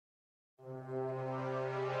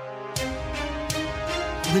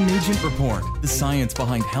The Nugent Report, the science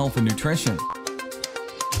behind health and nutrition.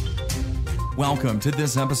 Welcome to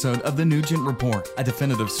this episode of The Nugent Report, a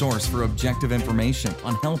definitive source for objective information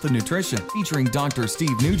on health and nutrition, featuring Dr.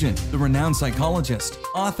 Steve Nugent, the renowned psychologist,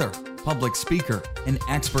 author, public speaker, and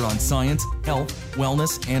expert on science, health,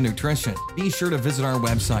 wellness, and nutrition. Be sure to visit our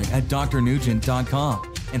website at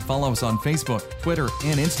drnugent.com and follow us on Facebook, Twitter,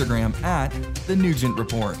 and Instagram at The Nugent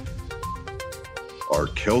Report. Are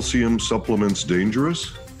calcium supplements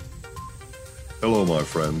dangerous? Hello, my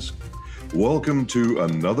friends. Welcome to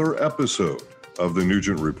another episode of the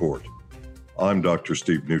Nugent Report. I'm Dr.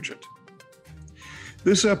 Steve Nugent.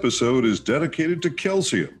 This episode is dedicated to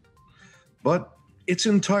calcium, but it's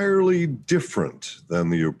entirely different than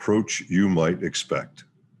the approach you might expect.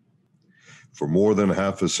 For more than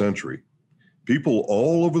half a century, people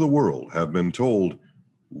all over the world have been told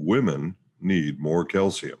women need more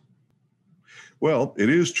calcium. Well, it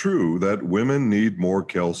is true that women need more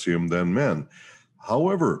calcium than men.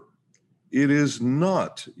 However, it is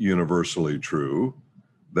not universally true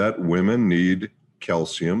that women need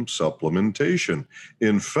calcium supplementation.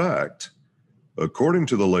 In fact, according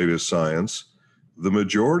to the latest science, the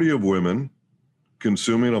majority of women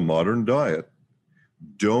consuming a modern diet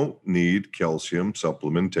don't need calcium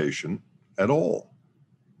supplementation at all.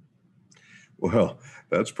 Well,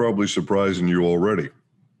 that's probably surprising you already.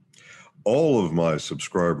 All of my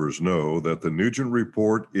subscribers know that the Nugent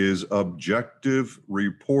Report is objective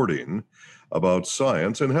reporting about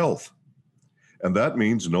science and health. And that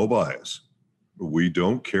means no bias. We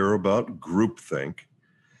don't care about groupthink.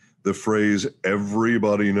 The phrase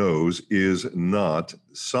everybody knows is not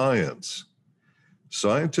science.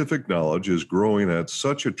 Scientific knowledge is growing at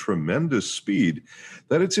such a tremendous speed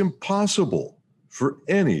that it's impossible for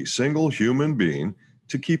any single human being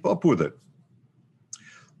to keep up with it.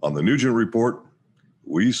 On the Nugent Report,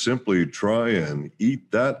 we simply try and eat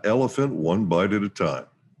that elephant one bite at a time.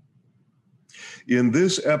 In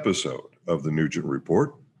this episode of the Nugent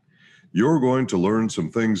Report, you're going to learn some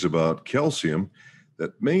things about calcium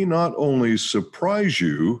that may not only surprise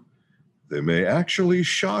you, they may actually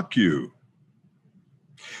shock you.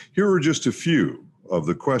 Here are just a few of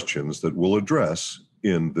the questions that we'll address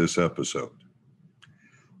in this episode.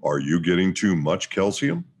 Are you getting too much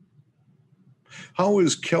calcium? How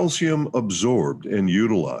is calcium absorbed and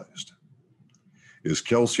utilized? Is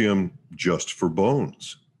calcium just for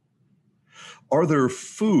bones? Are there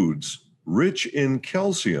foods rich in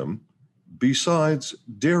calcium besides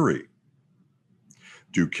dairy?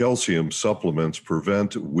 Do calcium supplements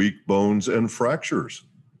prevent weak bones and fractures?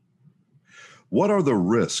 What are the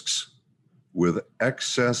risks with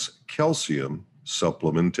excess calcium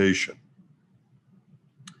supplementation?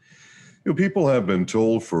 People have been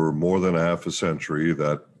told for more than half a century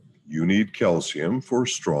that you need calcium for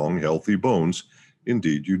strong, healthy bones.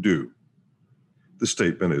 Indeed, you do. The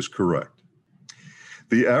statement is correct.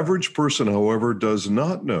 The average person, however, does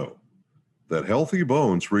not know that healthy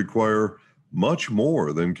bones require much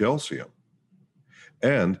more than calcium.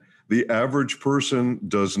 And the average person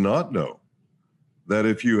does not know that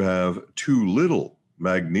if you have too little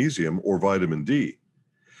magnesium or vitamin D,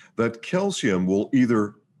 that calcium will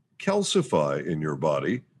either calcify in your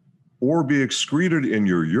body or be excreted in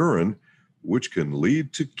your urine, which can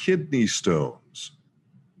lead to kidney stones.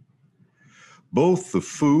 Both the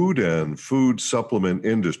food and food supplement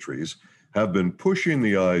industries have been pushing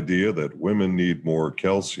the idea that women need more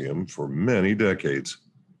calcium for many decades.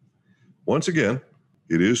 Once again,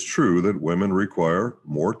 it is true that women require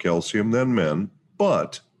more calcium than men,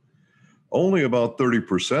 but only about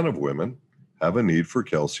 30% of women have a need for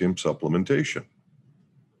calcium supplementation.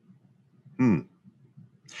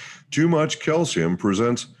 Too much calcium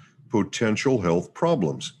presents potential health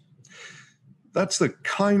problems. That's the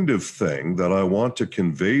kind of thing that I want to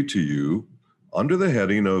convey to you under the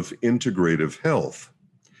heading of integrative health.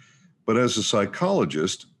 But as a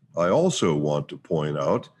psychologist, I also want to point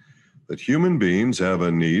out that human beings have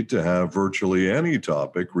a need to have virtually any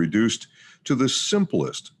topic reduced to the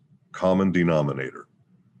simplest common denominator.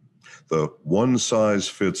 The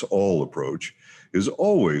one-size-fits-all approach is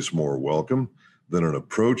always more welcome than an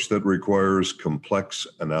approach that requires complex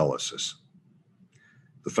analysis.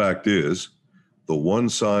 The fact is, the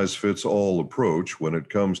one-size-fits-all approach when it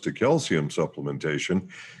comes to calcium supplementation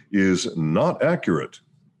is not accurate,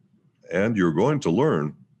 and you're going to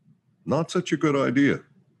learn not such a good idea.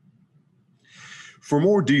 For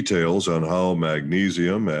more details on how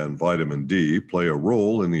magnesium and vitamin D play a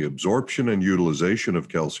role in the absorption and utilization of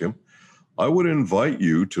calcium, I would invite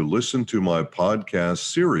you to listen to my podcast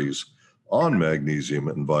series on magnesium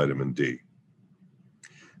and vitamin D.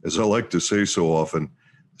 As I like to say so often,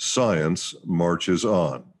 science marches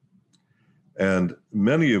on. And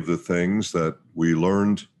many of the things that we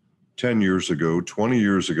learned 10 years ago, 20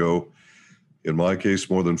 years ago, in my case,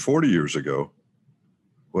 more than 40 years ago,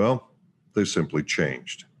 well, they simply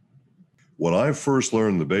changed. When I first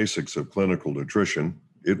learned the basics of clinical nutrition,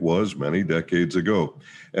 it was many decades ago.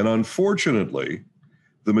 And unfortunately,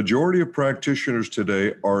 the majority of practitioners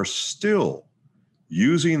today are still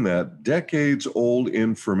using that decades-old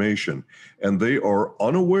information, and they are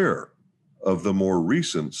unaware of the more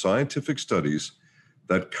recent scientific studies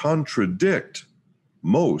that contradict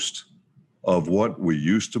most of what we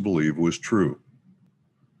used to believe was true.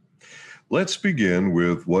 Let's begin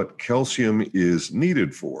with what calcium is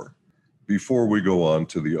needed for before we go on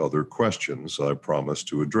to the other questions I promised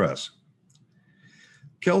to address.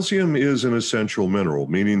 Calcium is an essential mineral,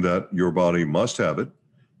 meaning that your body must have it,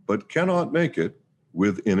 but cannot make it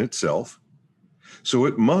within itself. So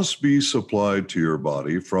it must be supplied to your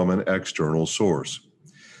body from an external source.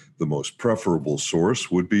 The most preferable source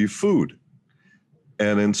would be food,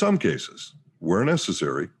 and in some cases, where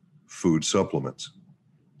necessary, food supplements.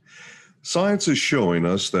 Science is showing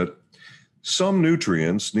us that some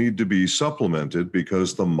nutrients need to be supplemented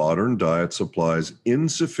because the modern diet supplies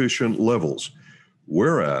insufficient levels,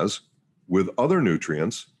 whereas with other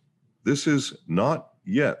nutrients, this is not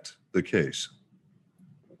yet the case.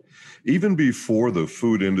 Even before the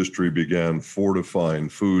food industry began fortifying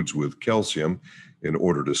foods with calcium in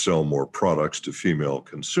order to sell more products to female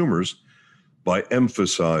consumers, by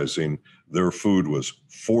emphasizing their food was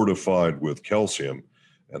fortified with calcium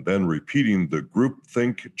and then repeating the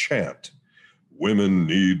groupthink chant, "Women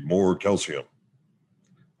need more calcium."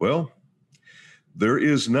 Well, there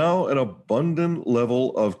is now an abundant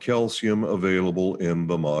level of calcium available in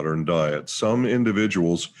the modern diet. Some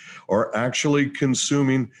individuals are actually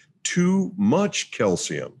consuming too much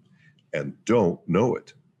calcium and don't know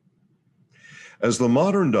it. As the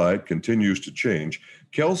modern diet continues to change,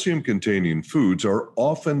 calcium-containing foods are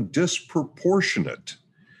often disproportionate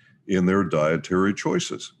in their dietary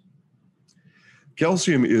choices.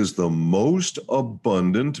 Calcium is the most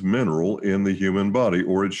abundant mineral in the human body,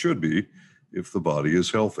 or it should be if the body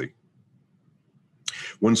is healthy.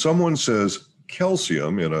 When someone says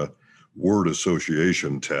calcium in a word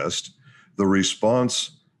association test, the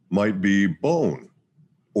response might be bone,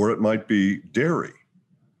 or it might be dairy.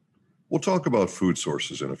 We'll talk about food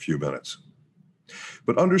sources in a few minutes.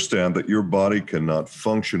 But understand that your body cannot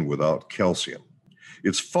function without calcium.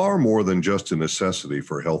 It's far more than just a necessity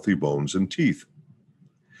for healthy bones and teeth.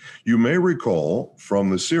 You may recall from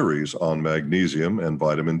the series on magnesium and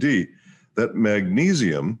vitamin D that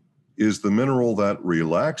magnesium is the mineral that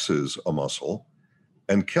relaxes a muscle,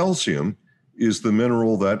 and calcium is the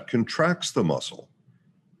mineral that contracts the muscle.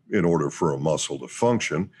 In order for a muscle to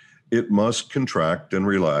function, it must contract and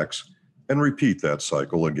relax and repeat that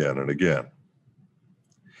cycle again and again.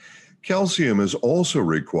 Calcium is also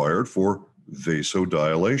required for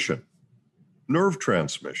vasodilation, nerve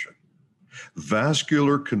transmission,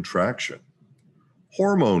 vascular contraction,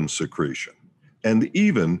 hormone secretion, and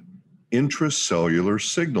even intracellular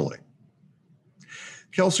signaling.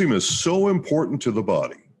 Calcium is so important to the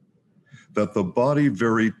body that the body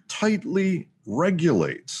very tightly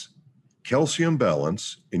regulates calcium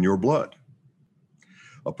balance in your blood.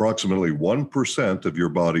 Approximately 1% of your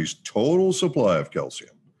body's total supply of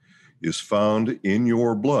calcium is found in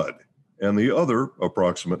your blood, and the other,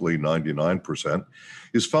 approximately 99%,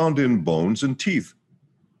 is found in bones and teeth.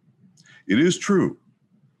 It is true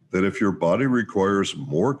that if your body requires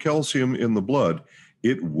more calcium in the blood,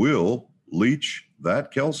 it will leach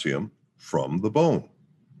that calcium from the bone.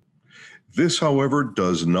 This, however,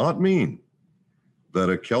 does not mean that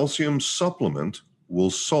a calcium supplement will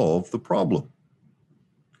solve the problem.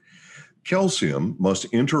 Calcium must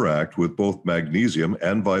interact with both magnesium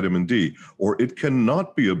and vitamin D, or it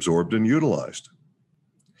cannot be absorbed and utilized.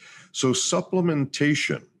 So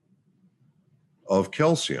supplementation of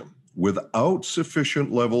calcium without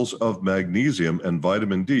sufficient levels of magnesium and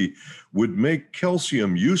vitamin D would make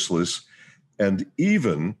calcium useless and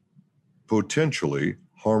even potentially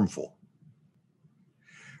harmful.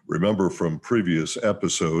 Remember from previous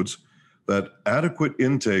episodes that adequate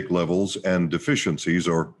intake levels and deficiencies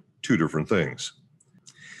are two different things.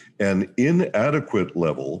 An inadequate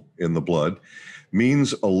level in the blood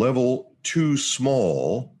means a level too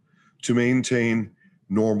small to maintain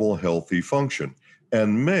normal healthy function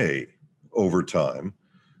and may, over time,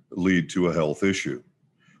 lead to a health issue,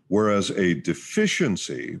 whereas a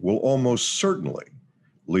deficiency will almost certainly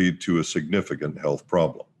lead to a significant health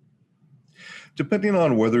problem. Depending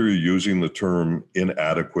on whether you're using the term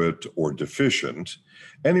inadequate or deficient,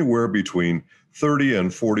 anywhere between 30 and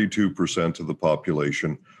 42% of the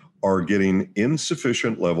population are getting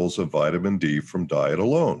insufficient levels of vitamin D from diet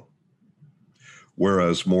alone,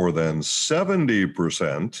 whereas more than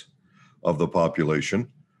 70% of the population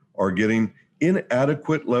are getting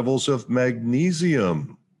inadequate levels of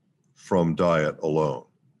magnesium from diet alone.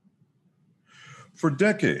 For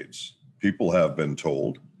decades, people have been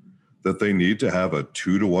told that they need to have a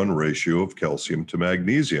 2-to-1 ratio of calcium to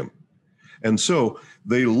magnesium. And so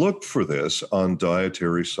they look for this on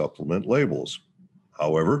dietary supplement labels.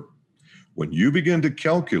 However, when you begin to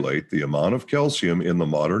calculate the amount of calcium in the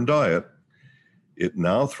modern diet, it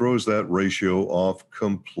now throws that ratio off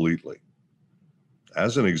completely.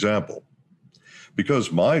 As an example,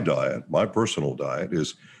 because my diet, my personal diet,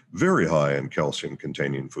 is very high in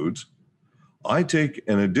calcium-containing foods, I take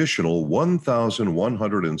an additional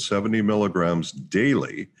 1,170 milligrams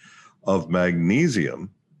daily of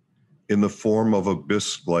magnesium in the form of a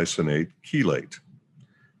bisglycinate chelate,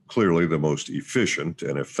 clearly the most efficient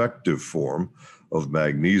and effective form of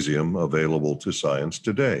magnesium available to science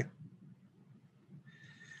today.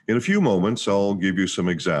 In a few moments, I'll give you some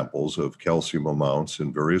examples of calcium amounts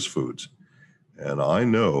in various foods, and I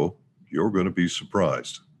know you're going to be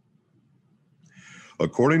surprised.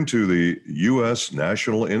 According to the U.S.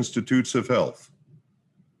 National Institutes of Health,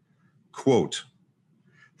 quote,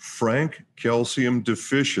 frank calcium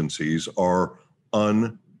deficiencies are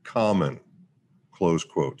uncommon, close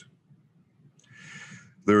quote.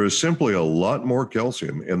 There is simply a lot more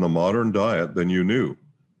calcium in the modern diet than you knew.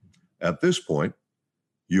 At this point,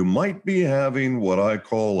 you might be having what I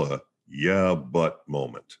call a yeah, but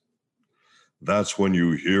moment. That's when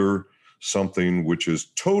you hear something which is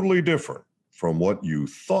totally different from what you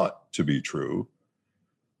thought to be true.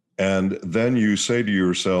 And then you say to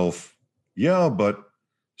yourself, yeah, but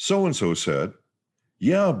so-and-so said,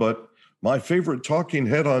 yeah, but my favorite talking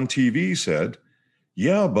head on TV said,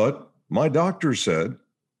 yeah, but my doctor said.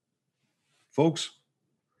 Folks,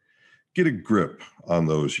 get a grip on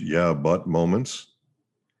those yeah, but moments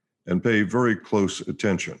and pay very close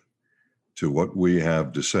attention to what we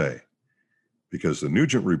have to say, because the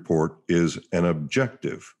Nugent Report is an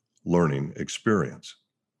objective learning experience.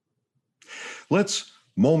 Let's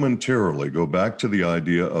momentarily go back to the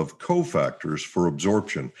idea of cofactors for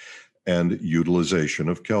absorption and utilization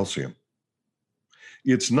of calcium.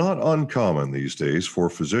 It's not uncommon these days for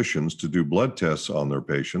physicians to do blood tests on their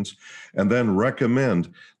patients and then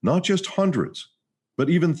recommend not just hundreds, but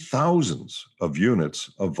even thousands of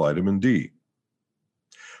units of vitamin D.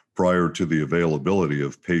 Prior to the availability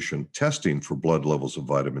of patient testing for blood levels of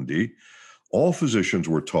vitamin D, all physicians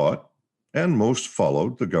were taught, and most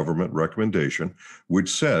followed the government recommendation, which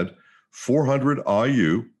said 400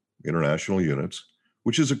 IU, international units,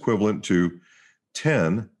 which is equivalent to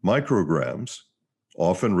 10 micrograms,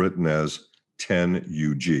 often written as 10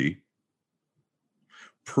 UG,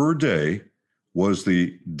 per day was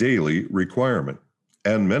the daily requirement.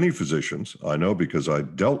 And many physicians, I know because I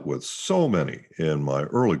dealt with so many in my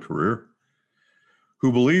early career,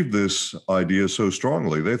 who believed this idea so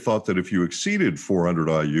strongly, they thought that if you exceeded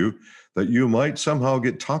 400 IU, that you might somehow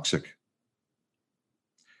get toxic.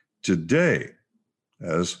 Today,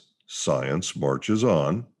 as science marches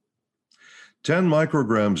on, 10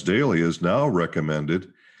 micrograms daily is now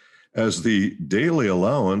recommended as the daily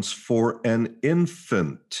allowance for an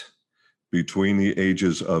infant between the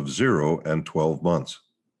ages of 0 and 12 months.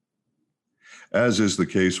 As is the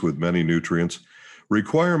case with many nutrients,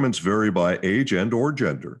 requirements vary by age and or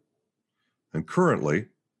gender. And currently,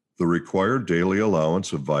 the required daily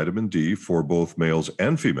allowance of vitamin D for both males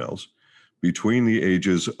and females between the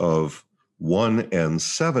ages of 1 and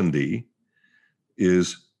 70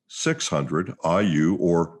 is 600 IU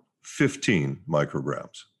or 15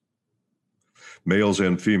 micrograms. Males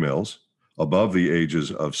and females above the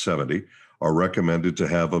ages of 70 are recommended to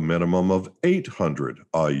have a minimum of 800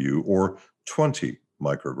 IU or 20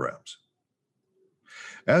 micrograms.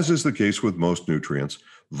 As is the case with most nutrients,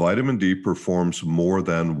 vitamin D performs more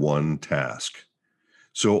than one task.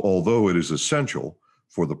 So although it is essential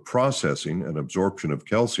for the processing and absorption of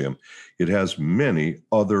calcium, it has many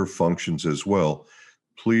other functions as well.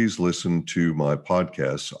 Please listen to my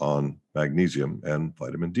podcasts on magnesium and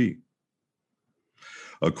vitamin D.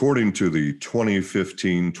 According to the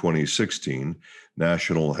 2015-2016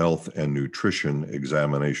 National Health and Nutrition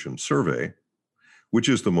Examination Survey, which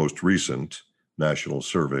is the most recent national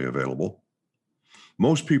survey available,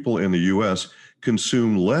 most people in the U.S.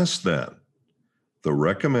 consume less than the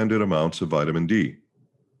recommended amounts of vitamin D.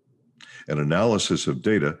 An analysis of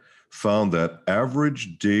data found that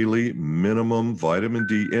average daily minimum vitamin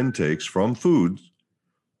D intakes from foods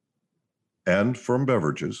and from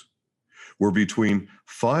beverages were between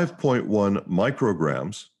 5.1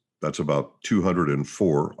 micrograms, that's about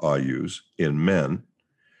 204 IUs in men,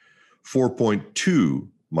 4.2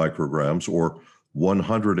 micrograms or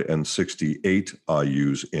 168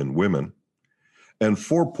 IUs in women, and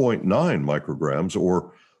 4.9 micrograms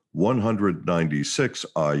or 196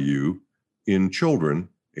 IU in children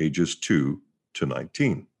ages 2 to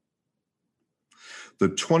 19. The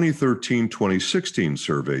 2013-2016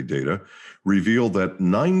 survey data revealed that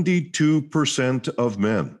 92% of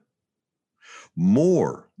men,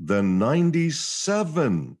 more than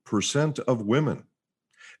 97% of women,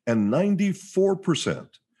 and 94%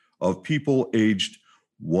 of people aged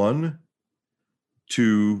 1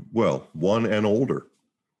 and older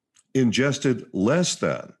ingested less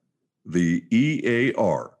than the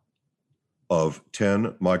EAR of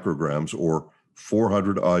 10 micrograms or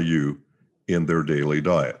 400 IU in their daily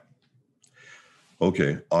diet.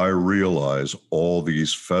 Okay, I realize all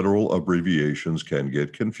these federal abbreviations can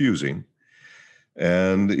get confusing,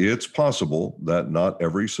 and it's possible that not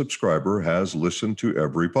every subscriber has listened to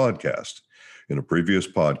every podcast. In a previous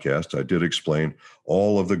podcast, I did explain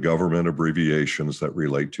all of the government abbreviations that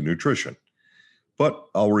relate to nutrition, but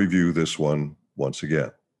I'll review this one once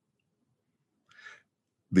again.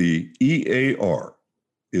 The EAR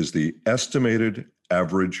is the estimated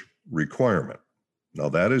average requirement. Now,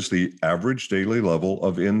 that is the average daily level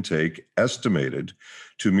of intake estimated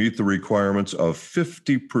to meet the requirements of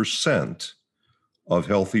 50% of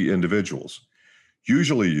healthy individuals,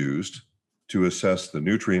 usually used to assess the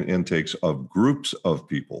nutrient intakes of groups of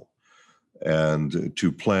people and to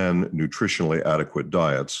plan nutritionally adequate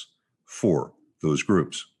diets for those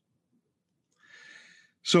groups.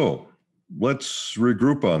 So let's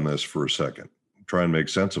regroup on this for a second, try and make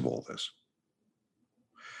sense of all this.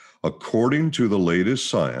 According to the latest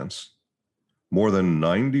science, more than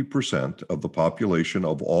 90% of the population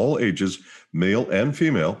of all ages, male and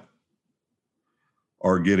female,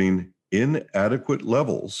 are getting inadequate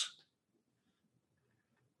levels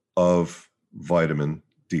of vitamin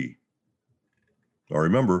D. Now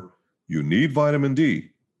remember, you need vitamin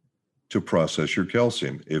D to process your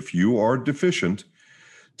calcium. If you are deficient,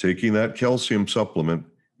 taking that calcium supplement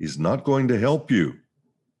is not going to help you.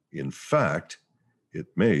 In fact, it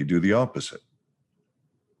may do the opposite.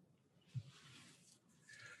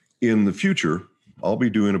 In the future, I'll be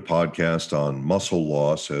doing a podcast on muscle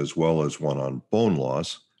loss as well as one on bone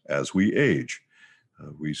loss as we age.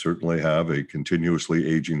 We certainly have a continuously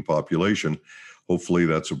aging population. Hopefully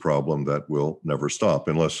that's a problem that will never stop,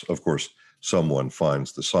 unless, of course, someone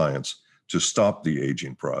finds the science to stop the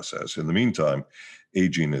aging process. In the meantime,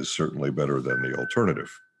 aging is certainly better than the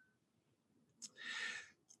alternative.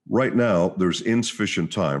 Right now, there's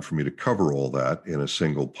insufficient time for me to cover all that in a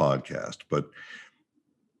single podcast, but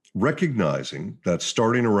recognizing that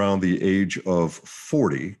starting around the age of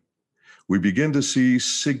 40, we begin to see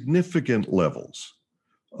significant levels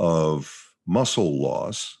of muscle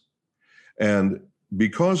loss. And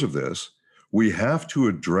because of this, we have to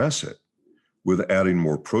address it with adding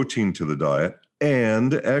more protein to the diet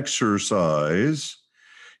and exercise.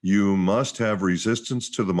 You must have resistance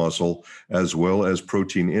to the muscle as well as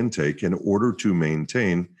protein intake in order to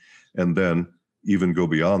maintain and then even go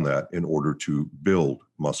beyond that in order to build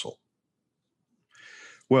muscle.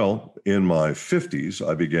 Well, in my 50s,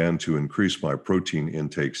 I began to increase my protein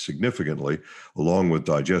intake significantly along with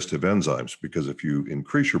digestive enzymes, because if you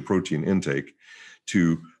increase your protein intake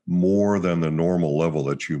to more than the normal level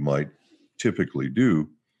that you might typically do,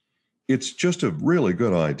 it's just a really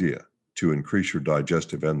good idea to increase your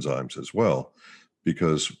digestive enzymes as well,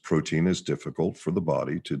 because protein is difficult for the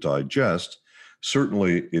body to digest.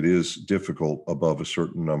 Certainly, it is difficult above a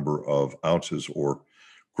certain number of ounces or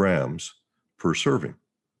grams per serving.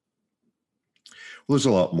 Well, there's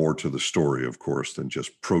a lot more to the story, of course, than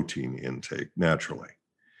just protein intake naturally.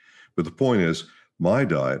 But the point is, my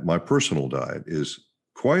diet, my personal diet, is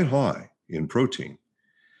quite high in protein.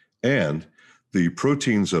 And the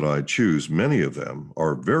proteins that I choose, many of them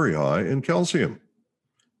are very high in calcium,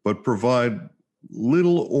 but provide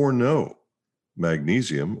little or no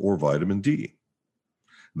magnesium or vitamin D.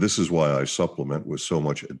 This is why I supplement with so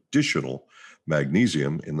much additional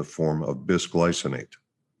magnesium in the form of bisglycinate.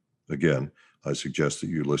 Again, I suggest that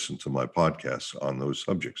you listen to my podcasts on those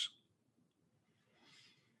subjects.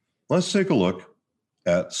 Let's take a look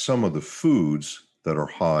at some of the foods that are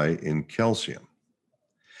high in calcium.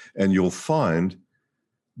 And you'll find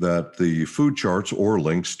that the food charts or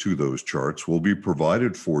links to those charts will be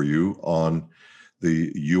provided for you on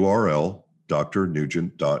the URL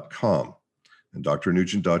drnugent.com. And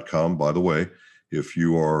drnugent.com, by the way, if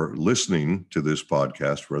you are listening to this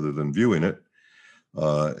podcast rather than viewing it,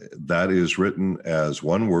 that is written as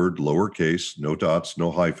one word, lowercase, no dots,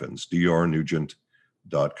 no hyphens,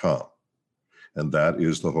 drnugent.com. And that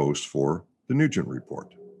is the host for the Nugent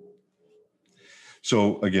Report.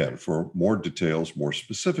 So again, for more details, more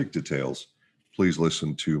specific details, please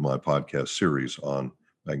listen to my podcast series on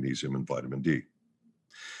magnesium and vitamin D.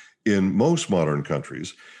 In most modern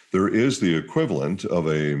countries, there is the equivalent of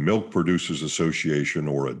a milk producers association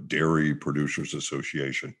or a dairy producers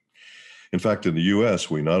association. In fact, in the US,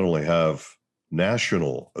 we not only have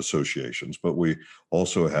national associations, but we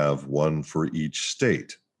also have one for each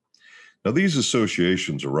state. Now, these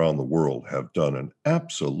associations around the world have done an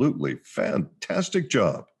absolutely fantastic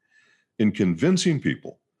job in convincing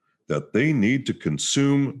people that they need to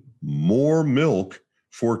consume more milk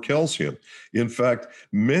for calcium. In fact,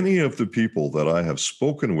 many of the people that I have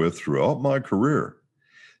spoken with throughout my career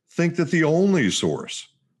think that the only source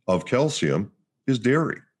of calcium is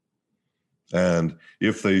dairy. And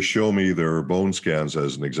if they show me their bone scans,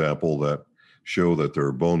 as an example, that show that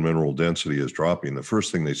their bone mineral density is dropping, the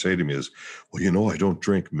first thing they say to me is, well, I don't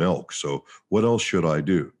drink milk, so what else should I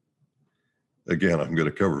do? Again, I'm going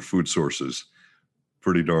to cover food sources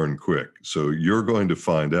pretty darn quick. So you're going to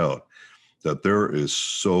find out that there is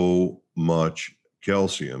so much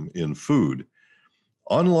calcium in food,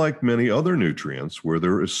 unlike many other nutrients where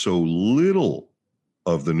there is so little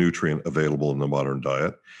of the nutrient available in the modern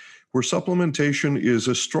diet, where supplementation is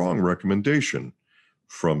a strong recommendation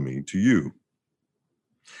from me to you.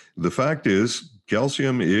 The fact is,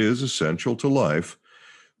 calcium is essential to life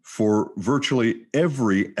for virtually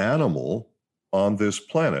every animal on this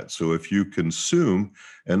planet. So if you consume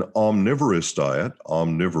an omnivorous diet,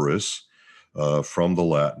 omnivorous from the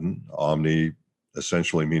Latin, omni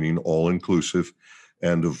essentially meaning all-inclusive,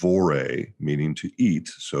 and vore meaning to eat.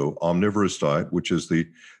 So omnivorous diet, which is the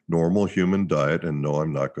normal human diet. And no,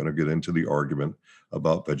 I'm not going to get into the argument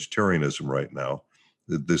about vegetarianism right now.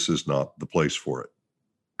 This is not the place for it.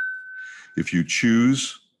 If you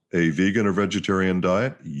choose a vegan or vegetarian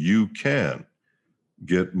diet, you can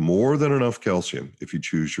get more than enough calcium if you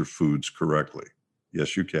choose your foods correctly.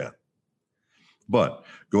 Yes, you can. But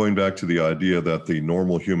going back to the idea that the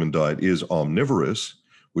normal human diet is omnivorous,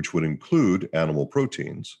 which would include animal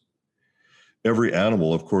proteins, every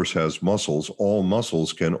animal, of course, has muscles. All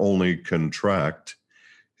muscles can only contract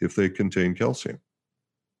if they contain calcium.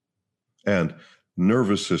 And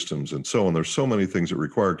nervous systems and so on. There's so many things that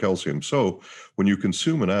require calcium. So when you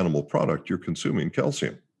consume an animal product, you're consuming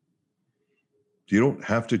calcium. You don't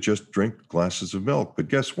have to just drink glasses of milk. But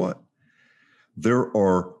guess what? There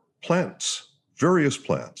are plants, various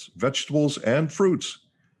plants, vegetables and fruits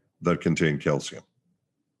that contain calcium.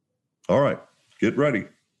 All right, get ready.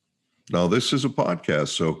 Now, this is a podcast,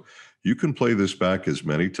 so you can play this back as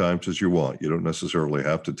many times as you want. You don't necessarily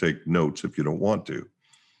have to take notes if you don't want to.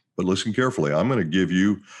 But listen carefully. I'm going to give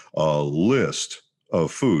you a list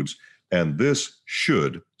of foods, and this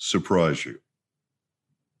should surprise you.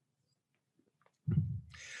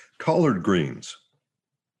 Collard greens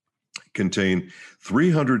contain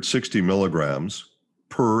 360 milligrams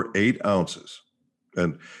per 8 ounces.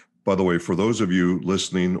 And by the way, for those of you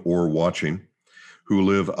listening or watching who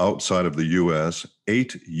live outside of the U.S.,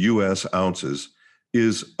 8 U.S. ounces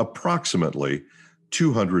is approximately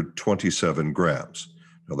 227 grams.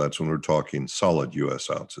 Now, that's when we're talking solid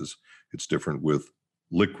U.S. ounces. It's different with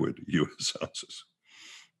liquid U.S. ounces.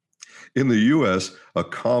 In the U.S., a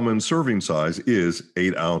common serving size is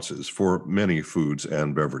 8 ounces for many foods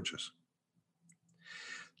and beverages.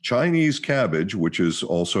 Chinese cabbage, which is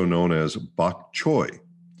also known as bok choy,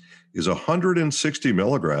 is 160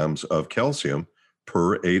 milligrams of calcium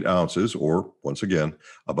per 8 ounces, or once again,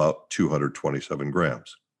 about 227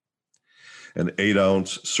 grams. An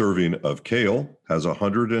 8-ounce serving of kale has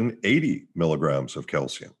 180 milligrams of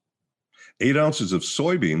calcium. 8 ounces of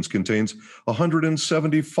soybeans contains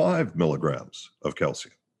 175 milligrams of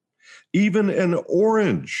calcium. Even an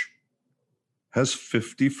orange has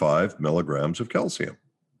 55 milligrams of calcium.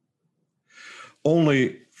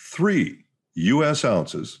 Only 3 U.S.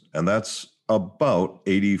 ounces, and that's about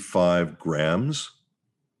 85 grams.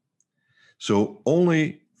 So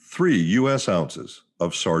only 3 U.S. ounces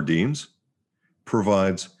of sardines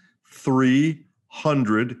provides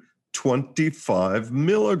 325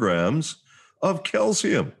 milligrams of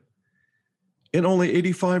calcium in only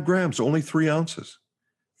 85 grams, only 3 ounces,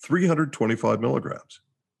 325 milligrams.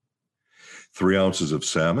 3 ounces of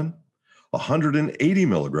salmon, 180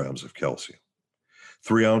 milligrams of calcium.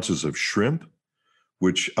 3 ounces of shrimp,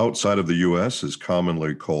 which outside of the US is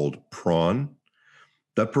commonly called prawn,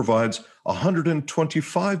 that provides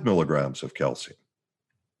 125 milligrams of calcium.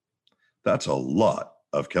 That's a lot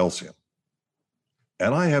of calcium.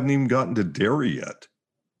 And I haven't even gotten to dairy yet.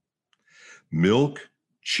 Milk,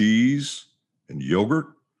 cheese, and yogurt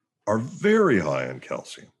are very high in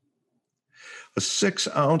calcium. A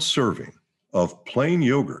 6-ounce serving of plain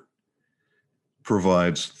yogurt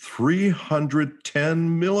provides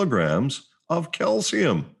 310 milligrams of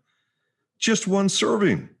calcium. Just one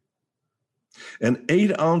serving. An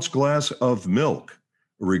 8-ounce glass of milk,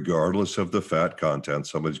 regardless of the fat content.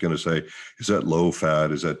 Somebody's going to say, is that low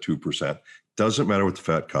fat? Is that 2%? Doesn't matter what the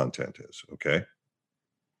fat content is, okay?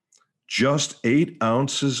 Just 8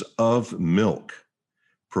 ounces of milk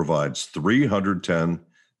provides 310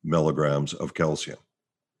 milligrams of calcium.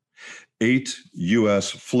 8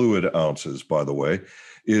 US fluid ounces, by the way,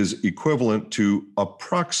 is equivalent to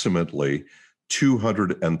approximately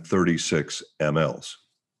 236 mLs.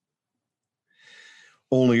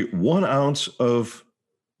 Only 1 ounce of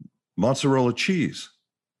mozzarella cheese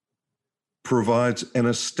provides an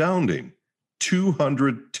astounding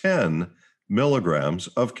 210 milligrams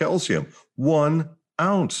of calcium. 1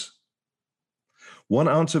 ounce. 1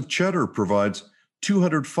 ounce of cheddar provides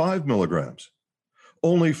 205 milligrams.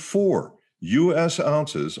 Only 4 US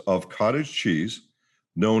ounces of cottage cheese,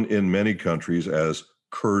 known in many countries as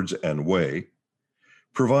curds and whey,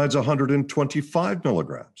 provides 125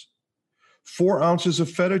 milligrams. 4 ounces of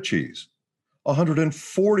feta cheese,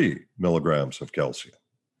 140 milligrams of calcium.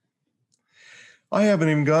 I haven't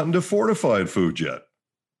even gotten to fortified food yet.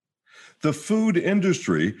 The food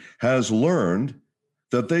industry has learned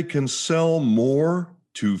that they can sell more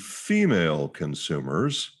to female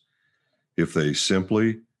consumers if they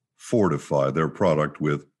simply fortify their product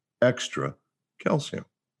with extra calcium.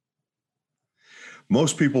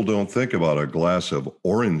 Most people don't think about a glass of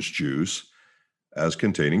orange juice as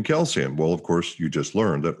containing calcium. Well, of course, you just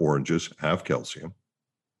learned that oranges have calcium.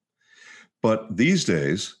 But these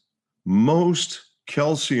days, most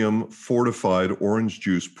calcium fortified orange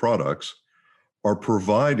juice products are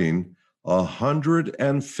providing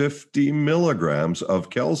 150 milligrams of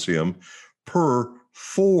calcium per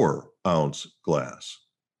 4-ounce glass.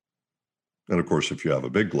 And of course, if you have a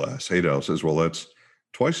big glass, 8 ounces, well, that's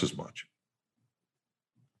twice as much.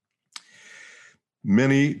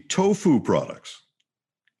 Many tofu products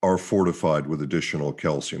are fortified with additional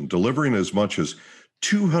calcium, delivering as much as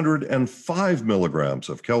 205 milligrams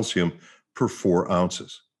of calcium per 4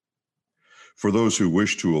 ounces. For those who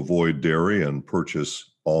wish to avoid dairy and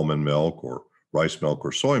purchase almond milk or rice milk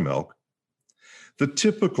or soy milk, the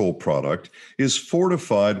typical product is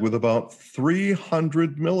fortified with about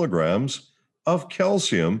 300 milligrams of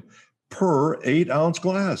calcium per 8-ounce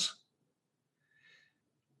glass.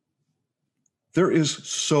 There is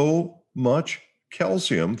so much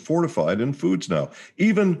calcium fortified in foods now.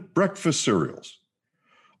 Even breakfast cereals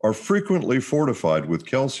are frequently fortified with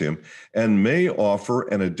calcium and may offer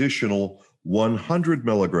an additional 100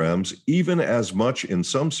 milligrams, even as much in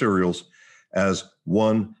some cereals as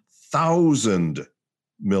 1,000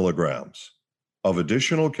 milligrams of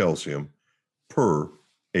additional calcium per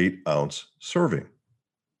 8-ounce serving.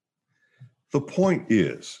 The point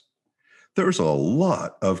is, there's a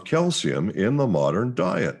lot of calcium in the modern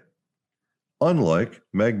diet. Unlike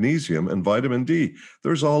magnesium and vitamin D,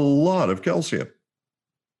 there's a lot of calcium.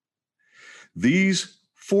 These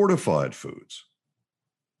fortified foods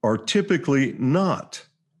are typically not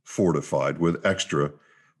fortified with extra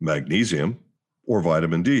magnesium or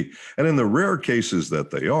vitamin D. And in the rare cases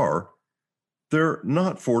that they are, they're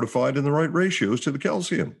not fortified in the right ratios to the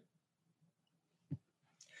calcium.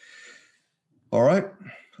 All right,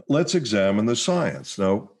 let's examine the science.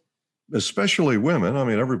 Now, especially women, I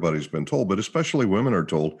mean, everybody's been told, but especially women are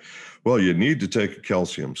told, well, you need to take a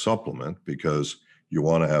calcium supplement because you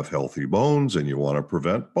want to have healthy bones and you want to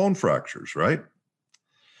prevent bone fractures, right?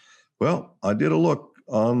 Well, I did a look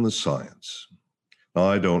on the science. Now,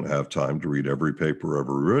 I don't have time to read every paper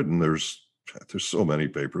ever written. There's so many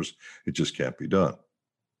papers, it just can't be done.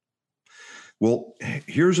 Well,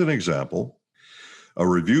 here's an example. A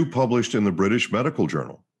review published in the British Medical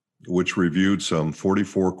Journal, which reviewed some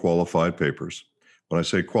 44 qualified papers. When I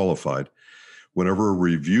say qualified, whenever a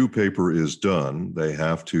review paper is done, they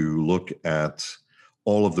have to look at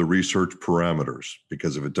all of the research parameters,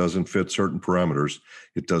 because if it doesn't fit certain parameters,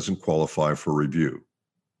 it doesn't qualify for review,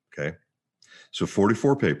 okay? So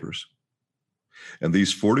 44 papers, and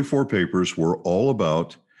these 44 papers were all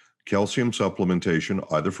about calcium supplementation,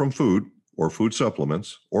 either from food or food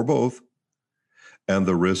supplements, or both, and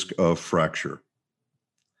the risk of fracture.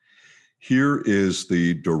 Here is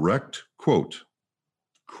the direct quote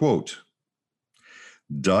Quote,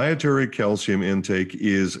 dietary calcium intake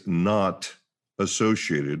is not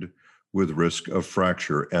associated with risk of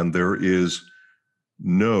fracture, and there is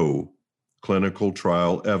no clinical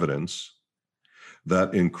trial evidence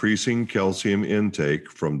that increasing calcium intake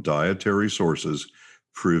from dietary sources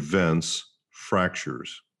prevents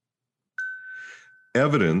fractures.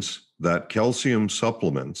 Evidence that calcium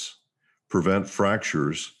supplements prevent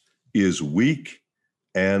fractures is weak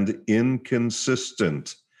and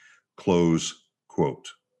inconsistent, close quote.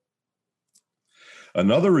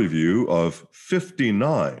 Another review of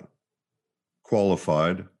 59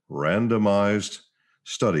 qualified randomized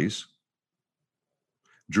studies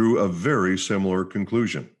drew a very similar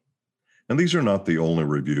conclusion. And these are not the only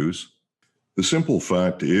reviews. The simple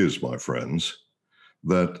fact is, my friends,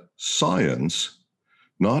 that science,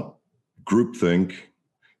 not groupthink,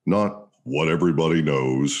 not what everybody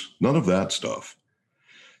knows, none of that stuff.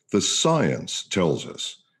 The science tells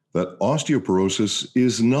us that osteoporosis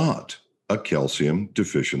is not a calcium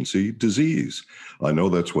deficiency disease. I know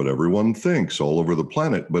that's what everyone thinks all over the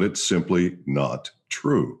planet, but it's simply not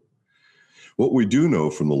true. What we do know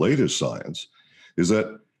from the latest science is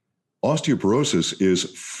that osteoporosis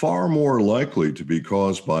is far more likely to be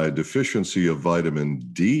caused by a deficiency of vitamin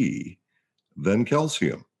D than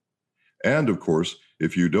calcium. And of course,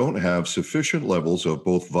 if you don't have sufficient levels of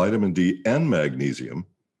both vitamin D and magnesium,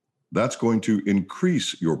 that's going to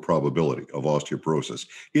increase your probability of osteoporosis.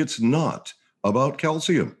 It's not about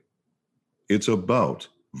calcium. It's about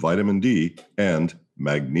vitamin D and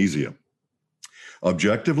magnesium.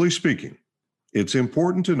 Objectively speaking, it's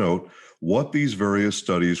important to note what these various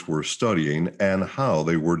studies were studying and how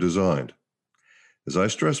they were designed. As I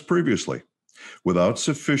stressed previously, without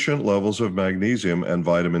sufficient levels of magnesium and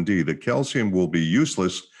vitamin D, the calcium will be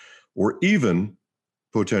useless or even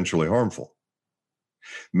potentially harmful.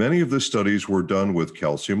 Many of the studies were done with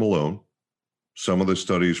calcium alone. Some of the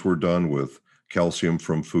studies were done with calcium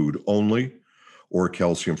from food only, or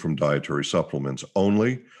calcium from dietary supplements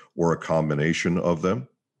only, or a combination of them.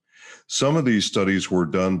 Some of these studies were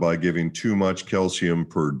done by giving too much calcium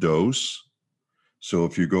per dose. So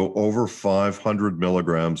if you go over 500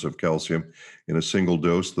 milligrams of calcium in a single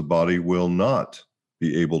dose, the body will not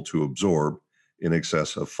be able to absorb in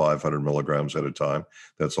excess of 500 milligrams at a time.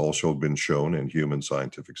 That's also been shown in human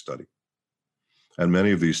scientific study. And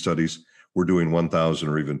many of these studies were doing 1,000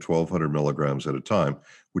 or even 1,200 milligrams at a time,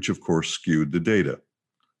 which of course skewed the data.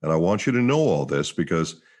 And I want you to know all this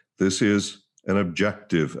because this is an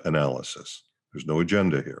objective analysis. There's no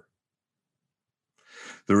agenda here.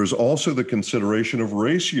 There is also the consideration of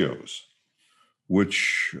ratios,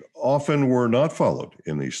 which often were not followed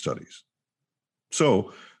in these studies.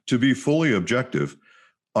 So, to be fully objective,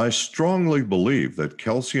 I strongly believe that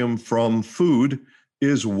calcium from food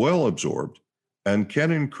is well absorbed and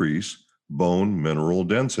can increase bone mineral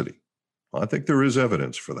density. I think there is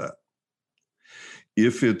evidence for that.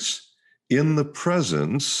 If it's in the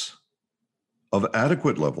presence of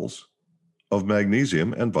adequate levels of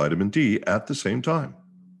magnesium and vitamin D at the same time.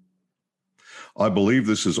 I believe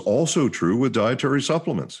this is also true with dietary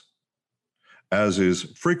supplements. As is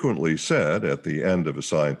frequently said at the end of a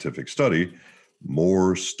scientific study,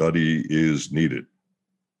 more study is needed.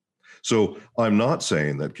 So I'm not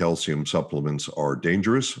saying that calcium supplements are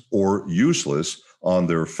dangerous or useless on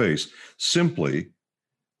their face, simply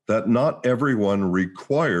that not everyone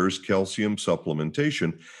requires calcium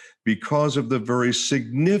supplementation because of the very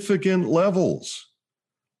significant levels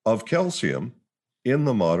of calcium in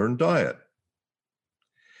the modern diet.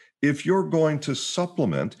 If you're going to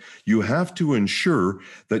supplement, you have to ensure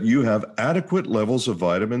that you have adequate levels of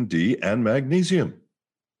vitamin D and magnesium.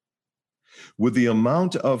 With the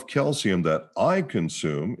amount of calcium that I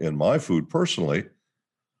consume in my food personally,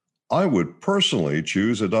 I would personally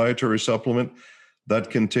choose a dietary supplement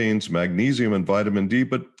that contains magnesium and vitamin D,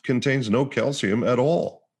 but contains no calcium at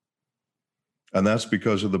all. And that's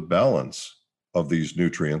because of the balance of these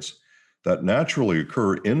nutrients that naturally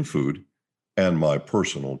occur in food and my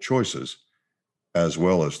personal choices, as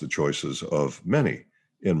well as the choices of many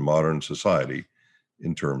in modern society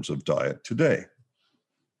in terms of diet today.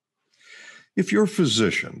 If your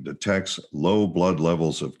physician detects low blood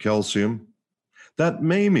levels of calcium, that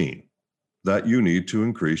may mean that you need to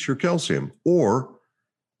increase your calcium, or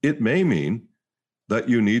it may mean that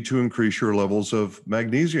you need to increase your levels of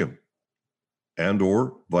magnesium and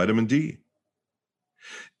or vitamin D.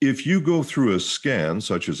 If you go through a scan,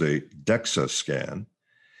 such as a DEXA scan,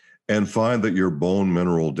 and find that your bone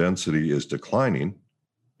mineral density is declining,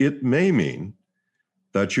 it may mean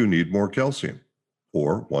that you need more calcium.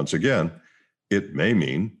 Or, once again, it may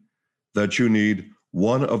mean that you need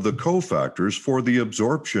one of the cofactors for the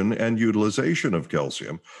absorption and utilization of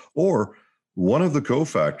calcium, or one of the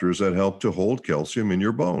cofactors that help to hold calcium in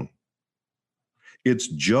your bone. It's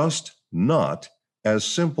just not as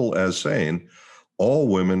simple as saying all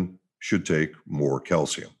women should take more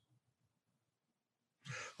calcium.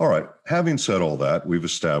 All right, having said all that, we've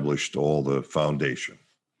established all the foundation.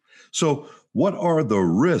 So, what are the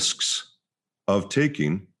risks of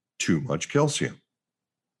taking too much calcium?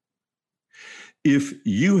 If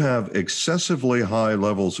you have excessively high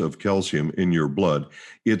levels of calcium in your blood,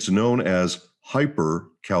 it's known as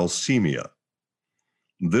hypercalcemia.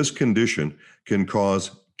 This condition can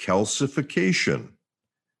cause calcification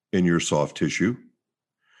in your soft tissue.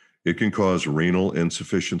 It can cause renal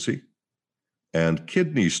insufficiency and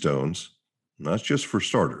kidney stones, not just for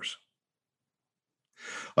starters.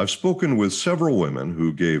 I've spoken with several women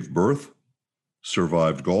who gave birth,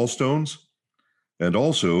 survived gallstones, and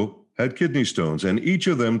also had kidney stones, and each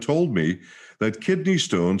of them told me that kidney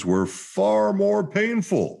stones were far more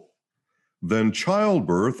painful than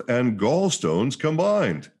childbirth and gallstones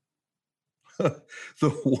combined. The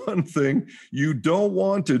one thing you don't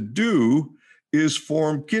want to do is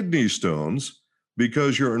form kidney stones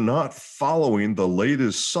because you're not following the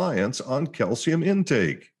latest science on calcium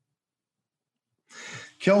intake.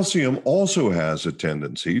 Calcium also has a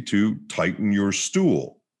tendency to tighten your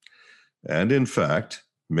stool, and in fact,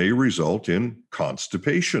 may result in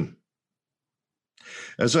constipation.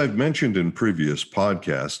 As I've mentioned in previous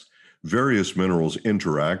podcasts, various minerals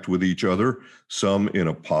interact with each other, some in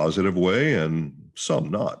a positive way and some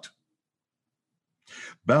not.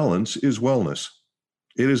 Balance is wellness.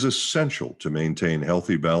 It is essential to maintain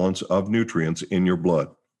healthy balance of nutrients in your blood.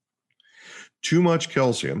 Too much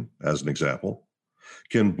calcium, as an example,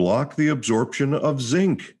 can block the absorption of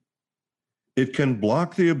zinc. It can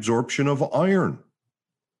block the absorption of iron.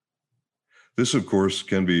 This, of course,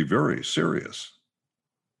 can be very serious.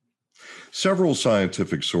 Several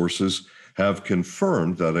scientific sources have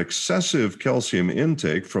confirmed that excessive calcium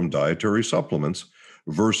intake from dietary supplements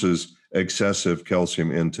versus excessive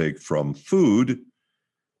calcium intake from food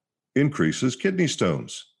increases kidney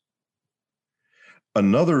stones.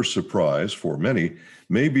 Another surprise for many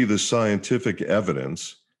may be the scientific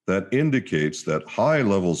evidence that indicates that high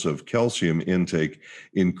levels of calcium intake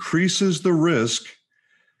increases the risk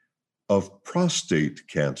of prostate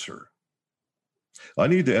cancer. I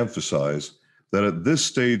need to emphasize that at this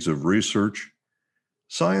stage of research,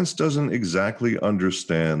 science doesn't exactly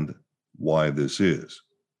understand why this is.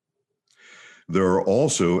 There are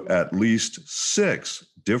also at least 6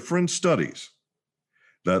 different studies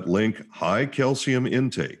that link high calcium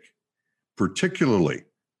intake, particularly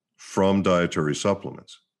from dietary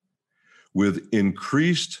supplements, with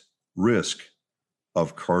increased risk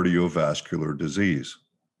of cardiovascular disease.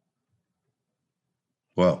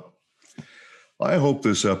 Well, I hope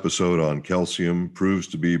this episode on calcium proves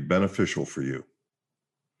to be beneficial for you.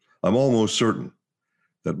 I'm almost certain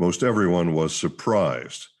that most everyone was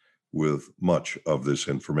surprised with much of this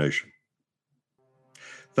information.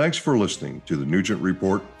 Thanks for listening to the Nugent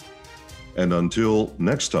Report, and until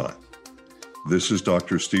next time, this is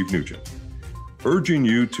Dr. Steve Nugent, urging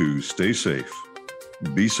you to stay safe,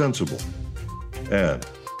 be sensible, and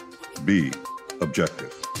be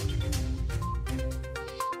objective.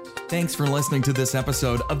 Thanks for listening to this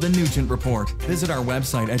episode of The Nugent Report. Visit our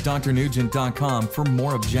website at drnugent.com for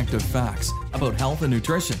more objective facts about health and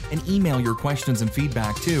nutrition, and email your questions and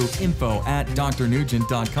feedback to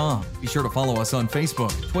info@drnugent.com. Be sure to follow us on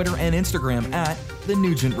Facebook, Twitter, and Instagram at The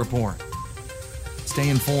Nugent Report. Stay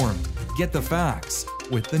informed. Get the facts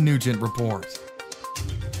with The Nugent Report.